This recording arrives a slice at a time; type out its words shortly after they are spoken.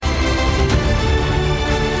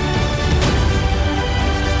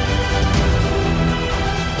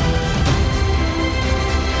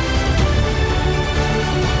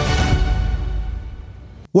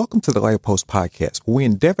Welcome to the Light Post Podcast, where we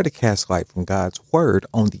endeavor to cast light from God's Word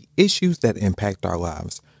on the issues that impact our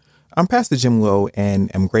lives. I'm Pastor Jim Lowe,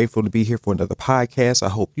 and I'm grateful to be here for another podcast. I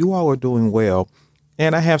hope you all are doing well,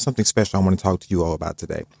 and I have something special I want to talk to you all about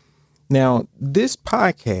today. Now, this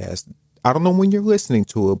podcast, I don't know when you're listening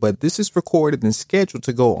to it, but this is recorded and scheduled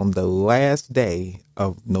to go on the last day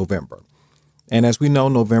of November. And as we know,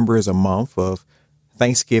 November is a month of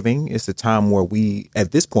Thanksgiving. Is the time where we,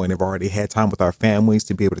 at this point, have already had time with our families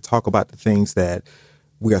to be able to talk about the things that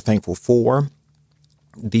we are thankful for,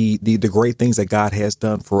 the great things that God has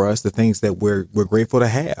done for us, the things that we're grateful to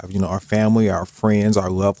have, our family, our friends, our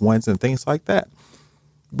loved ones, and things like that.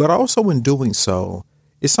 But also in doing so,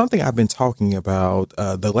 it's something I've been talking about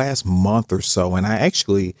the last month or so. And I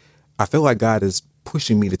feel like God is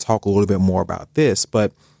pushing me to talk a little bit more about this,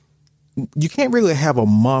 but you can't really have a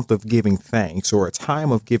month of giving thanks or a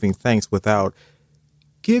time of giving thanks without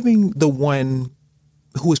giving the one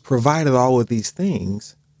who has provided all of these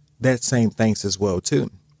things that same thanks as well,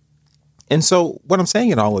 too. And so what I'm saying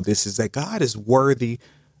in all of this is that God is worthy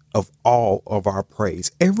of all of our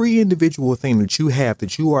praise. Every individual thing that you have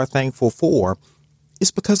that you are thankful for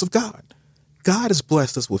is because of God. God has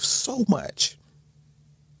blessed us with so much.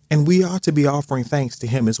 And we ought to be offering thanks to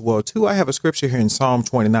him as well, too. I have a scripture here in Psalm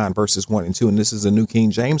 29, verses 1 and 2, and this is the New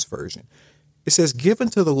King James Version. It says, "Give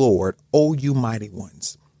unto the Lord, O you mighty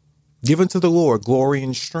ones. Give unto the Lord glory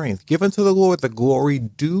and strength. Give unto the Lord the glory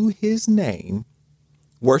due his name.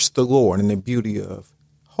 Worship the Lord in the beauty of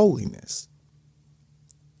holiness."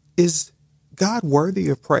 Is God worthy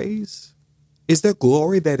of praise? Is there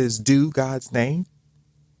glory that is due God's name?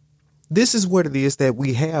 This is what it is that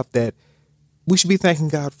we have that we should be thanking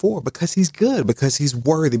God for, because he's good, because he's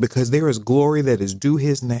worthy, because there is glory that is due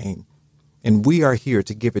his name. And we are here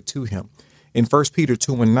to give it to him. In 1 Peter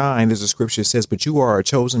 2 and 9, there's a scripture that says, "But you are a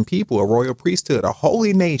chosen people, a royal priesthood, a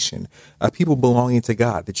holy nation, a people belonging to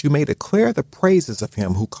God, that you may declare the praises of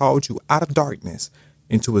him who called you out of darkness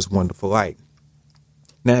into his wonderful light."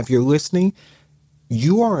 Now, if you're listening,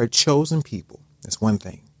 you are a chosen people. That's one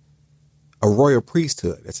thing. A royal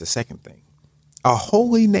priesthood. That's the second thing. A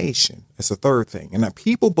holy nation. That's the third thing. And a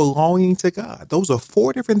people belonging to God. Those are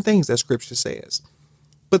four different things that scripture says.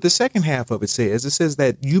 But the second half of it says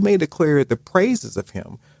that you may declare the praises of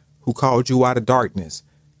him who called you out of darkness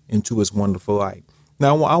into his wonderful light.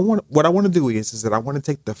 Now, what I want to do is that I want to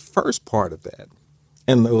take the first part of that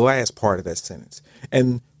and the last part of that sentence.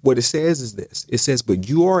 And what it says is this. It says, "But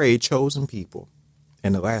you are a chosen people."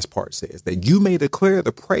 And the last part says that you may declare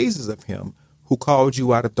the praises of him who called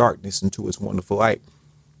you out of darkness into his wonderful light.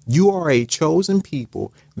 You are a chosen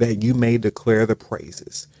people that you may declare the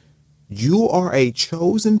praises. You are a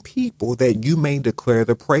chosen people that you may declare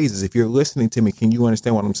the praises. If you're listening to me, can you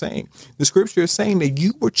understand what I'm saying? The scripture is saying that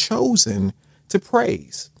you were chosen to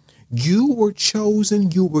praise. You were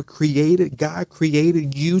chosen. You were created. God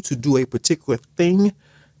created you to do a particular thing,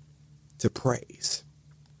 to praise.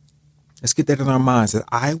 Let's get that in our minds, that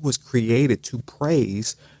I was created to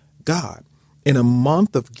praise God. In a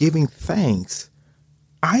month of giving thanks,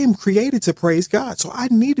 I am created to praise God. So I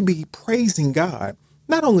need to be praising God,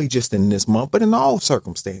 not only just in this month, but in all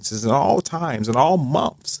circumstances, in all times, in all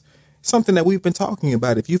months. Something that we've been talking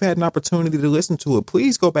about. If you've had an opportunity to listen to it,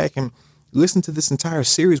 please go back and listen to this entire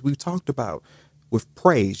series we've talked about with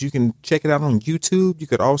praise. You can check it out on YouTube. You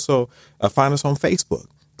could also find us on Facebook.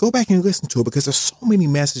 Go back and listen to it, because there's so many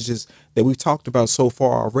messages that we've talked about so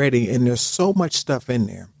far already, and there's so much stuff in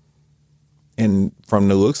there. And from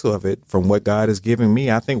the looks of it, from what God has given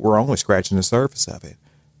me, I think we're only scratching the surface of it.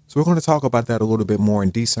 So we're going to talk about that a little bit more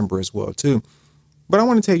in December as well, too. But I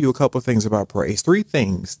want to tell you a couple of things about praise. 3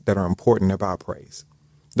 things that are important about praise.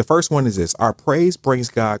 The first one is this. Our praise brings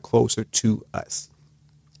God closer to us.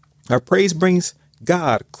 Our praise brings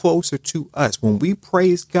God closer to us. When we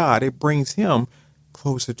praise God, it brings him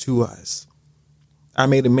closer to us. I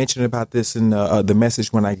made a mention about this in the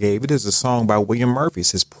message when I gave it. Is a song by William Murphy. It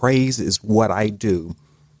says, "Praise is what I do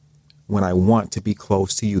when I want to be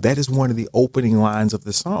close to you." That is one of the opening lines of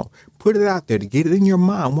the song. Put it out there to get it in your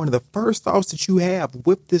mind. One of the first thoughts that you have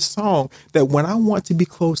with this song, that when I want to be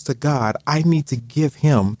close to God, I need to give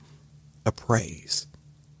him a praise.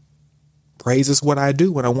 Praise is what I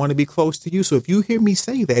do when I want to be close to you. So if you hear me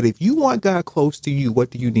say that, if you want God close to you,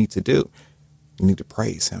 what do you need to do? You need to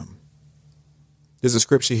praise him. There's a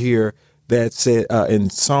scripture here that said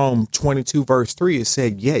in Psalm 22, verse 3, it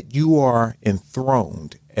said, "Yet you are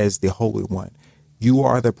enthroned as the Holy One. You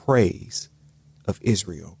are the praise of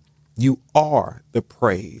Israel." You are the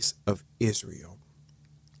praise of Israel.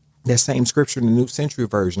 That same scripture in the New Century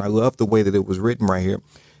Version, I love the way that it was written right here.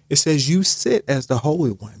 It says, "You sit as the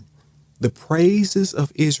Holy One. The praises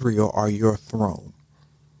of Israel are your throne.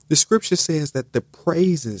 The scripture says that the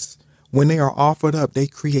praises, when they are offered up, they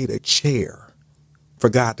create a chair for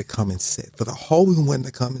God to come and sit, for the Holy One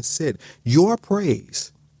to come and sit. Your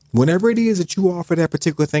praise, whenever it is that you offer that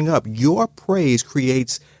particular thing up, your praise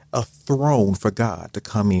creates a throne for God to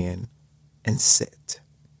come in and sit.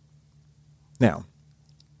 Now,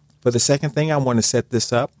 for the second thing, I want to set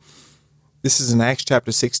this up. This is in Acts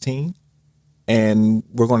chapter 16, and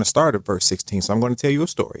we're going to start at verse 16. So I'm going to tell you a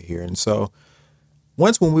story here. And so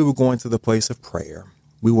once when we were going to the place of prayer,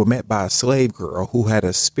 we were met by a slave girl who had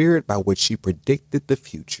a spirit by which she predicted the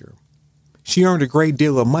future. She earned a great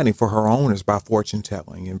deal of money for her owners by fortune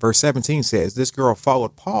telling. And verse 17 says, this girl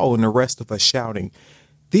followed Paul and the rest of us shouting,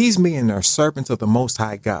 these men are servants of the Most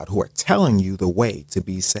High God who are telling you the way to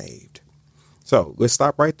be saved. So let's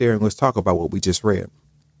stop right there and let's talk about what we just read.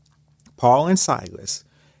 Paul and Silas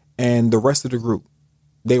and the rest of the group,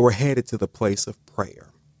 they were headed to the place of prayer.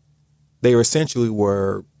 They essentially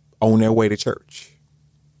were on their way to church.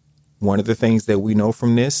 One of the things that we know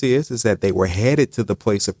from this is that they were headed to the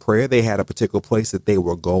place of prayer. They had a particular place that they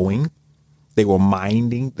were going. They were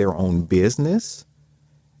minding their own business.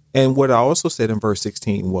 And what I also said in verse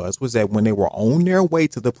 16 was that when they were on their way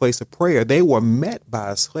to the place of prayer, they were met by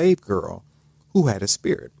a slave girl who had a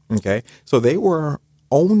spirit. Okay, so they were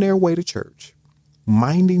on their way to church,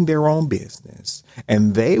 minding their own business,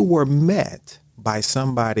 and they were met by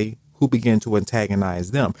somebody who began to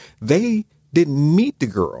antagonize them. They didn't meet the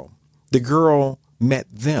girl. The girl met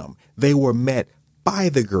them. They were met by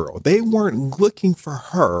the girl. They weren't looking for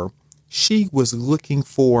her. She was looking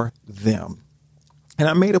for them. And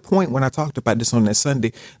I made a point when I talked about this on that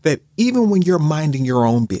Sunday that even when you're minding your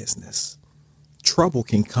own business, trouble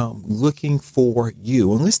can come looking for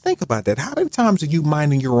you. And let's think about that. How many times are you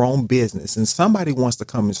minding your own business and somebody wants to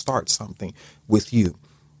come and start something with you?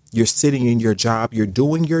 You're sitting in your job. You're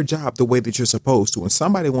doing your job the way that you're supposed to. And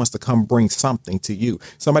somebody wants to come bring something to you.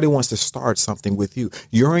 Somebody wants to start something with you.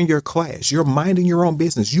 You're in your class. You're minding your own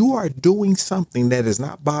business. You are doing something that is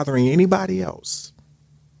not bothering anybody else.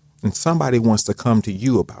 And somebody wants to come to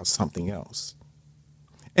you about something else.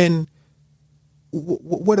 And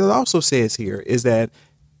what it also says here is that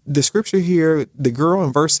the scripture here, the girl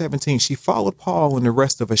in verse 17, she followed Paul and the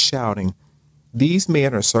rest of us shouting, these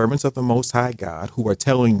men are servants of the Most High God who are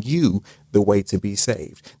telling you the way to be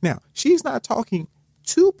saved. Now, she's not talking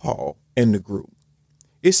to Paul and the group.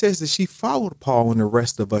 It says that she followed Paul and the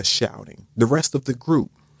rest of us shouting, the rest of the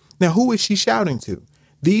group. Now, who is she shouting to?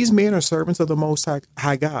 These men are servants of the Most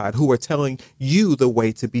High God who are telling you the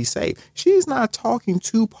way to be saved. She's not talking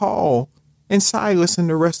to Paul and Silas and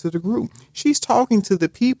the rest of the group. She's talking to the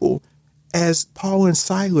people as Paul and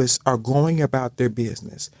Silas are going about their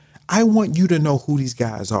business. I want you to know who these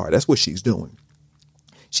guys are. That's what she's doing.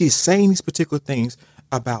 She's saying these particular things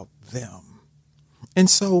about them. And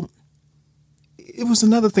so it was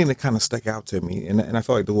another thing that kind of stuck out to me. And I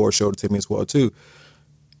feel like the Lord showed it to me as well, too.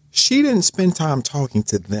 She didn't spend time talking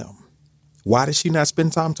to them. Why did she not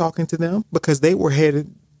spend time talking to them? Because they were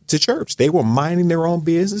headed to church. They were minding their own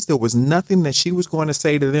business. There was nothing that she was going to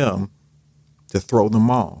say to them to throw them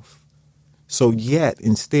off. So yet,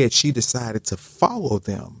 instead, she decided to follow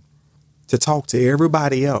them, to talk to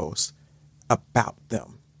everybody else about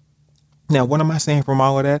them. Now, what am I saying from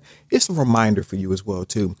all of that? It's a reminder for you as well,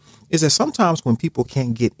 too, is that sometimes when people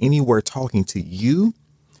can't get anywhere talking to you,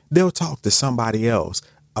 they'll talk to somebody else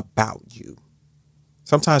about you.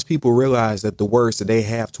 Sometimes people realize that the words that they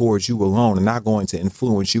have towards you alone are not going to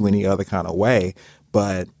influence you any other kind of way,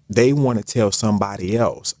 but they want to tell somebody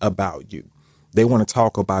else about you. They want to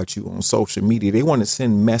talk about you on social media. They want to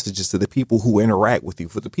send messages to the people who interact with you,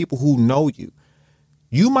 for the people who know you.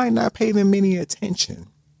 You might not pay them any attention,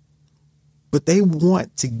 but they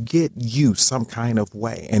want to get you some kind of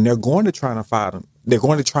way, and they're going to try to find them. They're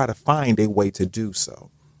going to try to find a way to do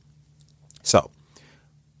so. So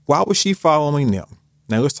why was she following them?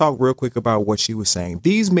 Now, let's talk real quick about what she was saying.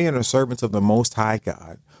 These men are servants of the Most High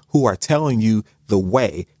God who are telling you the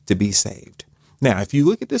way to be saved. Now, if you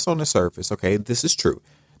look at this on the surface, okay, this is true.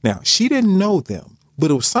 Now, she didn't know them,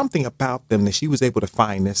 but it was something about them that she was able to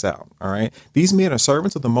find this out. All right. These men are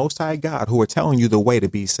servants of the Most High God who are telling you the way to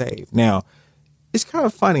be saved. Now, it's kind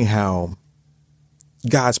of funny how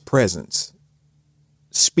God's presence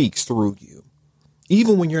speaks through you.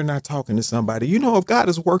 Even when you're not talking to somebody, you know, if God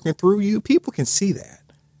is working through you, people can see that.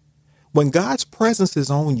 When God's presence is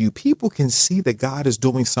on you, people can see that God is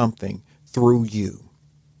doing something through you.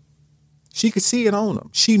 She could see it on them.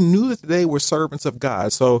 She knew that they were servants of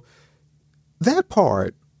God. So that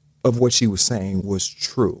part of what she was saying was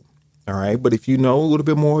true. All right. But if you know a little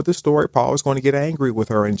bit more of the story, Paul is going to get angry with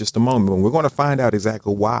her in just a moment. And we're going to find out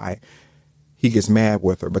exactly why he gets mad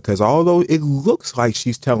with her, because although it looks like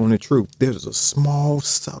she's telling the truth, there's a small,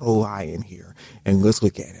 subtle lie in here. And let's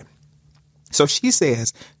look at it. So she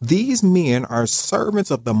says, these men are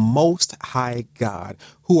servants of the Most High God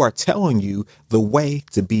who are telling you the way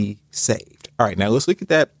to be saved. All right, now let's look at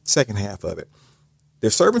that second half of it.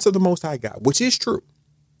 They're servants of the Most High God, which is true.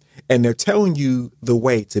 And they're telling you the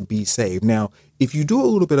way to be saved. Now, if you do a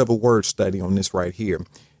little bit of a word study on this right here,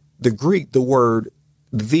 the Greek, the word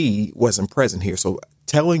the wasn't present here. So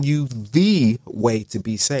telling you the way to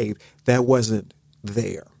be saved, that wasn't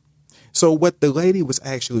there. So what the lady was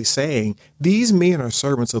actually saying, these men are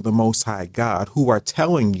servants of the Most High God who are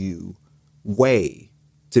telling you way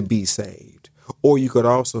to be saved. Or you could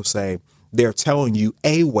also say they're telling you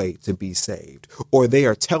a way to be saved, or they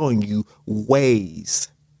are telling you ways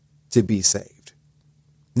to be saved.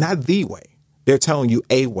 Not the way. They're telling you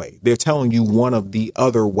a way. They're telling you one of the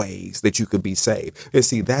other ways that you could be saved. And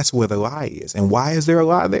see, that's where the lie is. And why is there a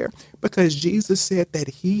lie there? Because Jesus said that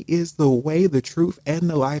he is the way, the truth, and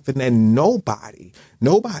the life, and that nobody,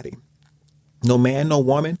 no man, no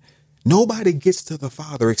woman, nobody gets to the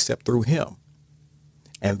Father except through him.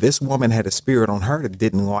 And this woman had a spirit on her that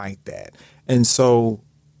didn't like that. And so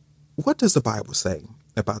what does the Bible say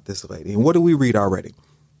about this lady? And what do we read already?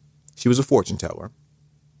 She was a fortune teller.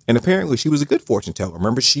 And apparently she was a good fortune teller.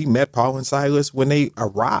 Remember, she met Paul and Silas when they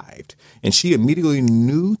arrived, and she immediately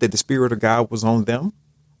knew that the Spirit of God was on them.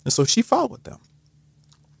 And so she followed them.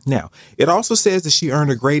 Now, it also says that she earned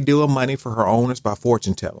a great deal of money for her owners by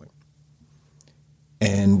fortune telling.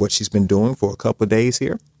 And what she's been doing for a couple of days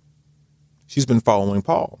here, she's been following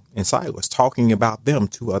Paul and Silas, talking about them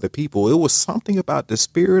to other people. It was something about the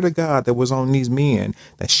Spirit of God that was on these men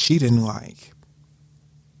that she didn't like.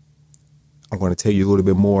 I'm going to tell you a little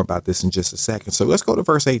bit more about this in just a second. So let's go to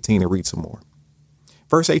verse 18 and read some more.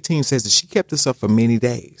 Verse 18 says that she kept this up for many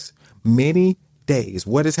days. Many days.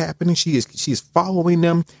 What is happening? She is following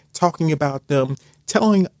them, talking about them,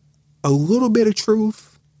 telling a little bit of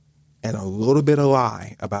truth and a little bit of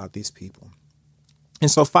lie about these people.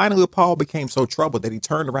 And so finally, Paul became so troubled that he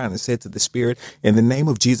turned around and said to the Spirit, in the name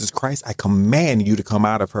of Jesus Christ, I command you to come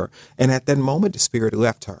out of her. And at that moment, the Spirit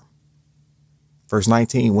left her. Verse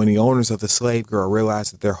 19, when the owners of the slave girl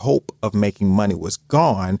realized that their hope of making money was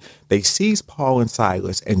gone, they seized Paul and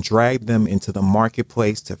Silas and dragged them into the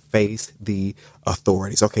marketplace to face the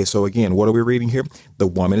authorities. Okay, so again, what are we reading here? The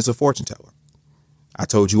woman is a fortune teller. I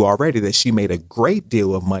told you already that she made a great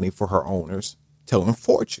deal of money for her owners telling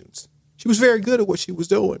fortunes. She was very good at what she was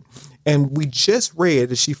doing. And we just read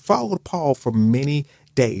that she followed Paul for many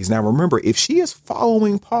days. Now, remember, if she is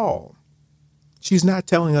following Paul, she's not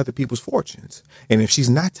telling other people's fortunes. And if she's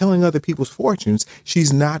not telling other people's fortunes,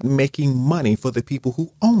 she's not making money for the people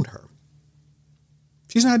who own her.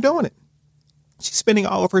 She's not doing it. She's spending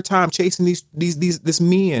all of her time chasing these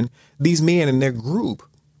men in their group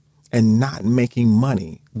and not making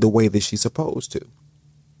money the way that she's supposed to.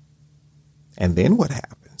 And then what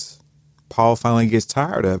happens? Paul finally gets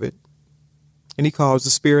tired of it, and he calls the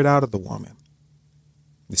spirit out of the woman.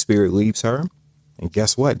 The spirit leaves her. And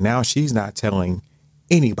guess what? Now she's not telling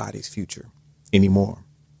anybody's future anymore.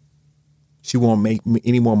 She won't make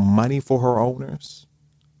any more money for her owners.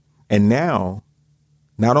 And now,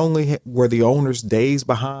 not only were the owners days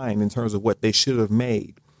behind in terms of what they should have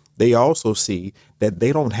made, they also see that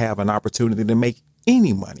they don't have an opportunity to make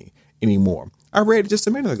any money anymore. I read it just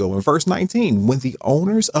a minute ago in verse 19, when the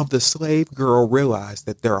owners of the slave girl realized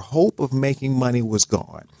that their hope of making money was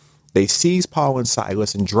gone, they seized Paul and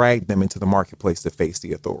Silas and dragged them into the marketplace to face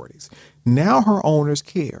the authorities. Now her owners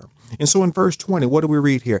care. And so in verse 20, what do we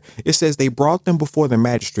read here? It says they brought them before the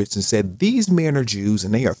magistrates and said, these men are Jews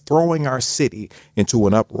and they are throwing our city into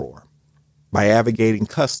an uproar by abrogating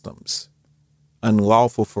customs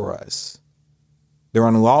unlawful for us. They're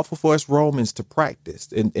unlawful for us Romans to practice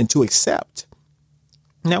and to accept.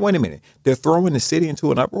 Now, wait a minute. They're throwing the city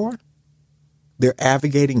into an uproar? They're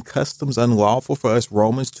advocating customs unlawful for us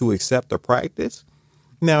Romans to accept or practice.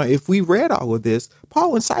 Now, if we read all of this,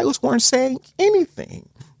 Paul and Silas weren't saying anything.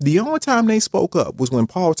 The only time they spoke up was when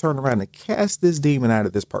Paul turned around to cast this demon out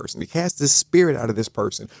of this person, to cast this spirit out of this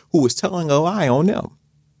person who was telling a lie on them.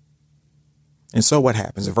 And so what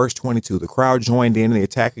happens? In verse 22, the crowd joined in the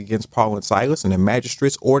attack against Paul and Silas, and the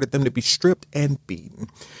magistrates ordered them to be stripped and beaten.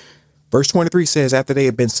 Verse 23 says, after they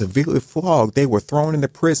had been severely flogged, they were thrown into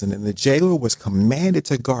prison, and the jailer was commanded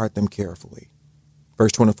to guard them carefully.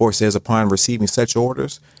 Verse 24 says, upon receiving such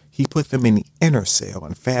orders, he put them in the inner cell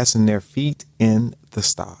and fastened their feet in the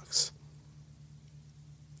stocks.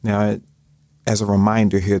 Now, as a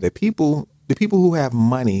reminder here that the people who have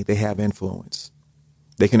money, they have influence.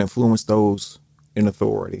 They can influence those in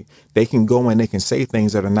authority. They can go and they can say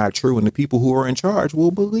things that are not true, and the people who are in charge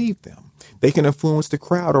will believe them. They can influence the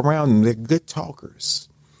crowd around them. They're good talkers.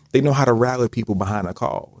 They know how to rally people behind a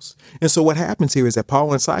cause. And so what happens here is that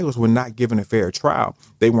Paul and Silas were not given a fair trial.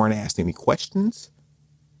 They weren't asked any questions.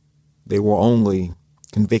 They were only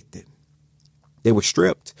convicted. They were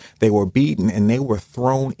stripped, they were beaten, and they were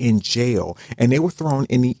thrown in jail. And they were thrown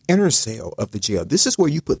in the inner cell of the jail. This is where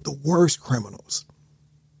you put the worst criminals,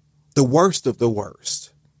 the worst of the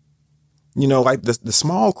worst. You know, like the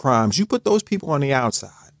small crimes, you put those people on the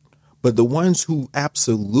outside. But the ones who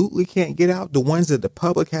absolutely can't get out, the ones that the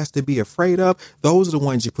public has to be afraid of, those are the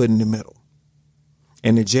ones you put in the middle.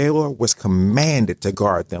 And the jailer was commanded to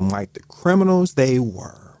guard them like the criminals they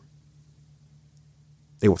were.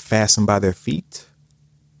 They were fastened by their feet,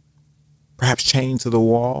 perhaps chained to the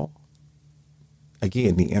wall.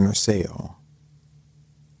 Again, the inner cell.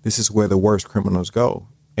 This is where the worst criminals go.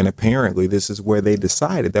 And apparently this is where they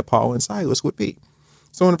decided that Paul and Silas would be.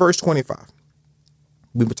 So in verse 25,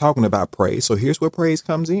 we were talking about praise. So here's where praise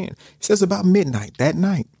comes in. It says about midnight that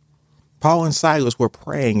night, Paul and Silas were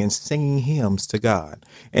praying and singing hymns to God,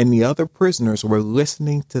 and the other prisoners were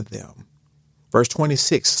listening to them. Verse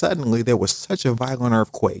 26, suddenly there was such a violent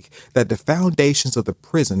earthquake that the foundations of the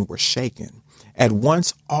prison were shaken. At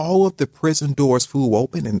once, all of the prison doors flew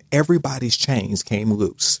open and everybody's chains came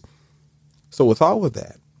loose. So with all of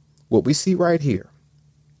that, what we see right here,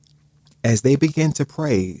 as they begin to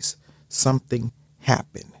praise, something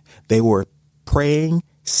happened. They were praying,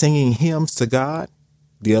 singing hymns to God.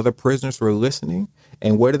 The other prisoners were listening.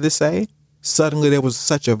 And what did it say? Suddenly there was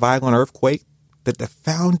such a violent earthquake that the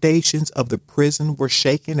foundations of the prison were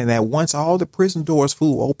shaken, and at once all the prison doors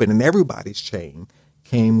flew open and everybody's chain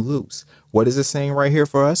came loose. What is it saying right here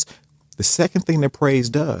for us? The second thing that praise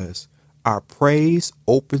does, our praise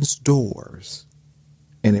opens doors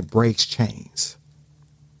and it breaks chains.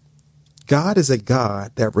 God is a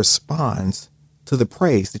God that responds to the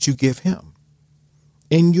praise that you give him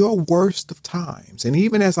in your worst of times. And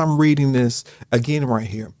even as I'm reading this again right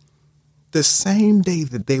here, the same day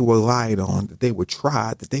that they were lied on, that they were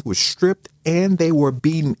tried, that they were stripped, and they were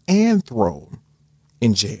beaten and thrown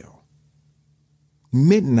in jail.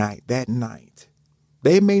 Midnight that night,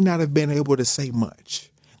 they may not have been able to say much.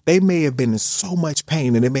 They may have been in so much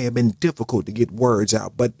pain and it may have been difficult to get words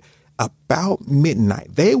out. But about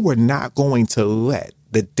midnight, they were not going to let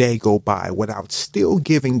the day go by without still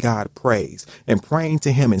giving God praise and praying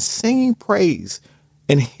to him and singing praise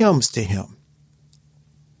and hymns to him.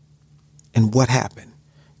 And what happened?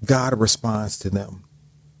 God responds to them.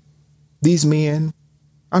 These men,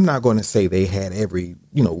 I'm not going to say they had every,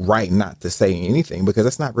 right not to say anything, because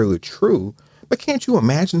that's not really true. But can't you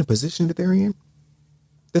imagine the position that they're in?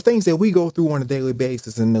 The things that we go through on a daily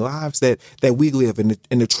basis and the lives that we live and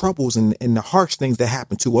the troubles and the harsh things that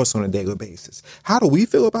happen to us on a daily basis. How do we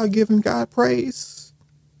feel about giving God praise?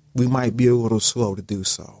 We might be a little slow to do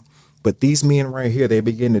so. But these men right here, they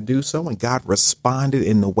begin to do so, and God responded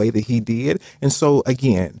in the way that he did. And so,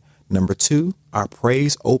 again, number 2, our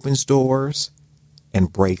praise opens doors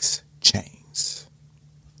and breaks chains.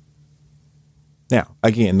 Now,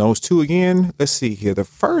 again, those two again, let's see here. The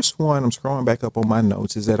first one, I'm scrolling back up on my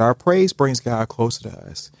notes, is that our praise brings God closer to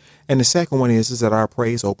us. And the second one is that our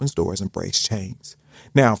praise opens doors and breaks chains.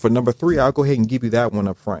 Now, for number 3, I'll go ahead and give you that one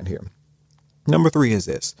up front here. Number 3 is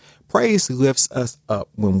this. Praise lifts us up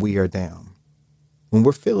when we are down. When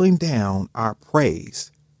we're feeling down, our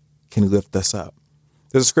praise can lift us up.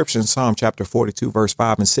 There's a scripture in Psalm chapter 42, verse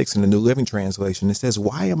 5 and 6 in the New Living Translation. It says,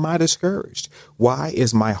 "Why am I discouraged? Why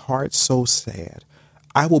is my heart so sad?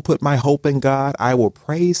 I will put my hope in God. I will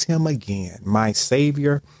praise him again, my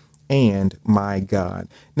Savior and my God."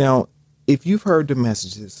 Now, if you've heard the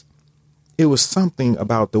messages, it was something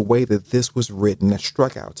about the way that this was written that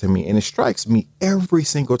struck out to me. And it strikes me every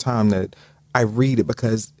single time that I read it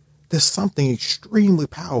because there's something extremely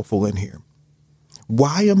powerful in here.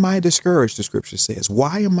 Why am I discouraged? The scripture says.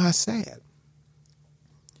 Why am I sad?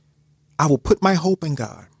 I will put my hope in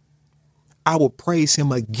God. I will praise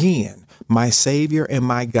him again, my Savior and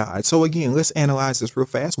my God. So again, let's analyze this real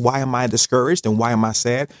fast. Why am I discouraged and why am I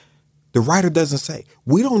sad? The writer doesn't say.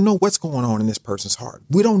 We don't know what's going on in this person's heart.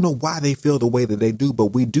 We don't know why they feel the way that they do, but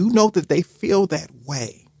we do know that they feel that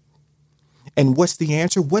way. And what's the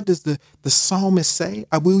answer? What does the psalmist say?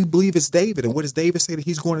 I really believe it's David. And what does David say that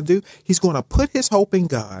he's going to do? He's going to put his hope in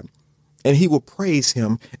God and he will praise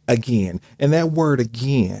him again. And that word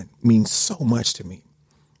again means so much to me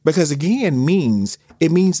because again means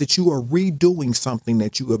It means that you are redoing something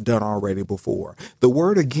that you have done already before. The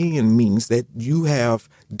word again means that you have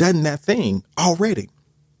done that thing already.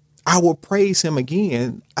 I will praise him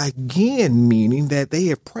again, meaning that they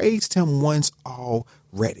have praised him once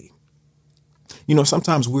already. You know,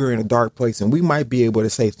 sometimes we're in a dark place and we might be able to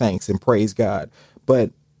say thanks and praise God,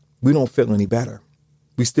 but we don't feel any better.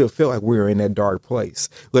 We still feel like we're in that dark place.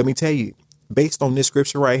 Let me tell you, based on this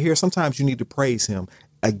scripture right here, sometimes you need to praise him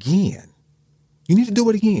again. You need to do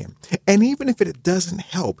it again. And even if it doesn't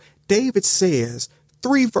help, David says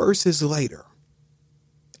 3 verses later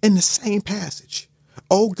in the same passage,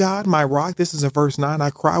 "Oh God, my rock," this is in verse 9, "I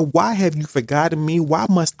cry, why have you forgotten me? Why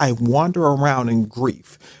must I wander around in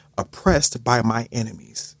grief, oppressed by my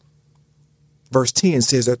enemies?" Verse 10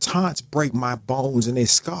 says, "Their taunts break my bones and they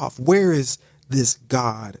scoff. Where is this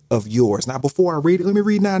God of yours?" Now, before I read it, let me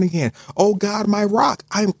read 9 again. "Oh God, my rock,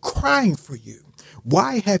 I'm crying for you.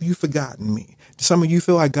 Why have you forgotten me?" Do some of you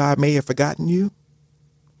feel like God may have forgotten you?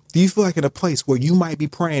 Do you feel like in a place where you might be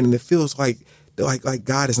praying and it feels like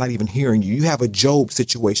God is not even hearing you? You have a Job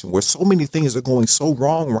situation where so many things are going so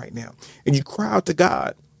wrong right now, and you cry out to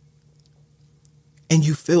God and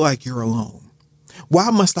you feel like you're alone. "Why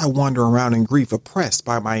must I wander around in grief, oppressed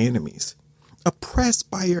by my enemies?" Oppressed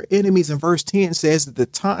by your enemies. And verse 10 says that the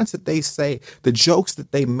taunts that they say, the jokes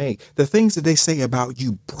that they make, the things that they say about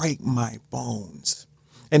you break my bones.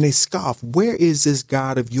 And they scoff, "Where is this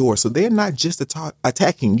God of yours?" So they're not just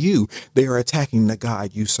attacking you, they are attacking the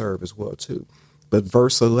God you serve as well too. But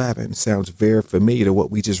verse 11 sounds very familiar to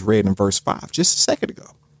what we just read in verse 5 just a second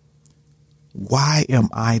ago. "Why am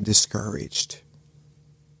I discouraged?"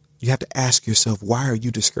 You have to ask yourself, why are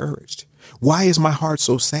you discouraged? "Why is my heart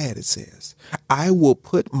so sad?" It says, "I will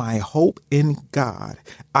put my hope in God.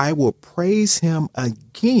 I will praise him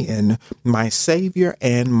again, my Savior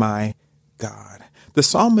and my God." The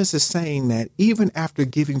psalmist is saying that even after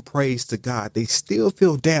giving praise to God, they still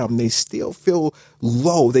feel down. They still feel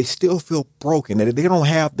low. They still feel broken, that they don't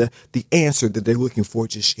have the answer that they're looking for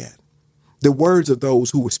just yet. The words of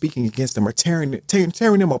those who were speaking against them are tearing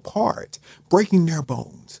them apart, breaking their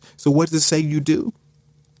bones. So what does it say you do?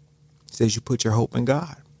 It says you put your hope in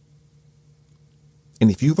God. And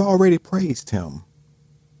if you've already praised him,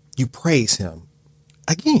 you praise him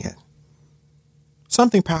again.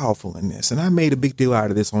 Something powerful in this, and I made a big deal out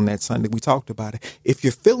of this on that Sunday. We talked about it. If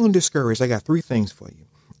you're feeling discouraged, I got 3 things for you.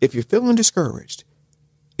 If you're feeling discouraged,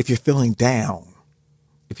 if you're feeling down,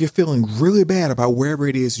 if you're feeling really bad about wherever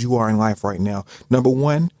it is you are in life right now, number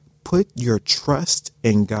 1, put your trust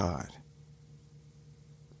in God.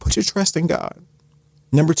 Put your trust in God.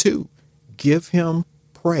 Number 2, give him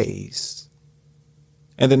praise.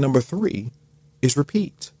 And then number 3 is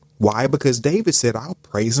repeat. Why? Because David said, "I'll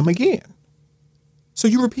praise him again." So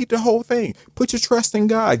you repeat the whole thing. Put your trust in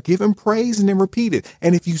God, give him praise, and then repeat it.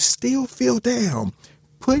 And if you still feel down,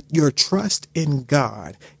 put your trust in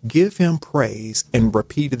God, give him praise, and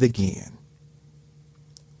repeat it again.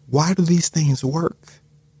 Why do these things work?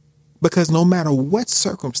 Because no matter what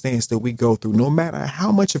circumstance that we go through, no matter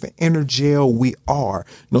how much of an inner jail we are,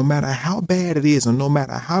 no matter how bad it is, and no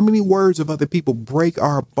matter how many words of other people break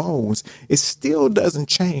our bones, it still doesn't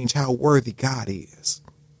change how worthy God is.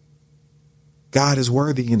 God is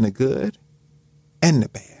worthy in the good and the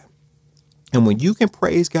bad. And when you can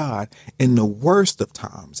praise God in the worst of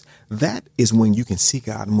times, that is when you can see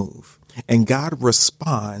God move. And God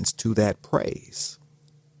responds to that praise.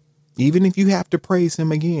 Even if you have to praise him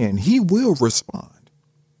again, he will respond.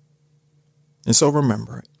 And so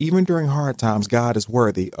remember, even during hard times, God is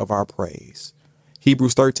worthy of our praise.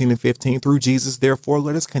 Hebrews 13:15, "Through Jesus, therefore,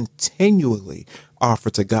 let us continually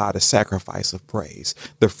offer to God a sacrifice of praise,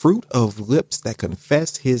 the fruit of lips that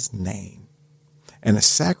confess his name." And a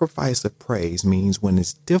sacrifice of praise means when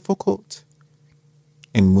it's difficult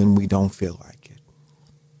and when we don't feel like it.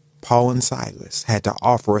 Paul and Silas had to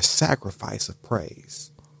offer a sacrifice of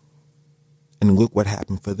praise. And look what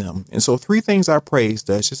happened for them. And so 3 things our praise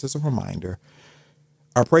does, just as a reminder.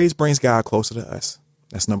 Our praise brings God closer to us.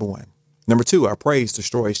 That's number 1. Number 2, our praise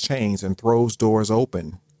destroys chains and throws doors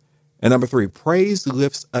open. And number 3, praise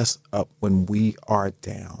lifts us up when we are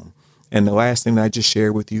down. And the last thing that I just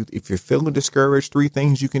shared with you, if you're feeling discouraged, 3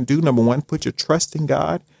 things you can do. Number 1, put your trust in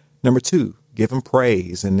God. Number 2, give him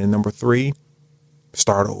praise. And then number 3,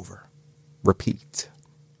 start over. Repeat.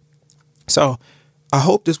 So I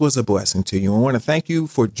hope this was a blessing to you. I want to thank you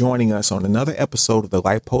for joining us on another episode of the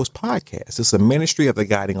Light Post Podcast. It's a ministry of the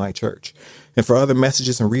Guiding Light Church. And for other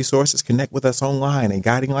messages and resources, connect with us online at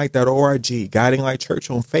guidinglight.org, Guiding Light Church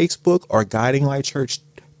on Facebook, or Guiding Light Church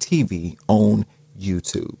TV on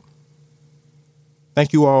YouTube.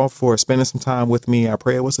 Thank you all for spending some time with me. I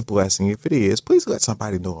pray it was a blessing. If it is, please let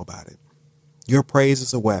somebody know about it. Your praise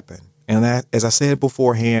is a weapon. And as I said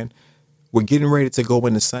beforehand, we're getting ready to go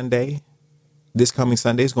into Sunday. This coming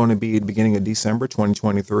Sunday is going to be the beginning of December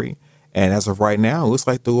 2023. And as of right now, it looks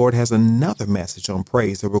like the Lord has another message on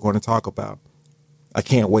praise that we're going to talk about. I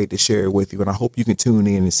can't wait to share it with you, and I hope you can tune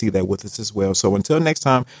in and see that with us as well. So until next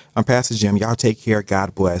time, I'm Pastor Jim. Y'all take care.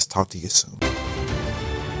 God bless. Talk to you soon.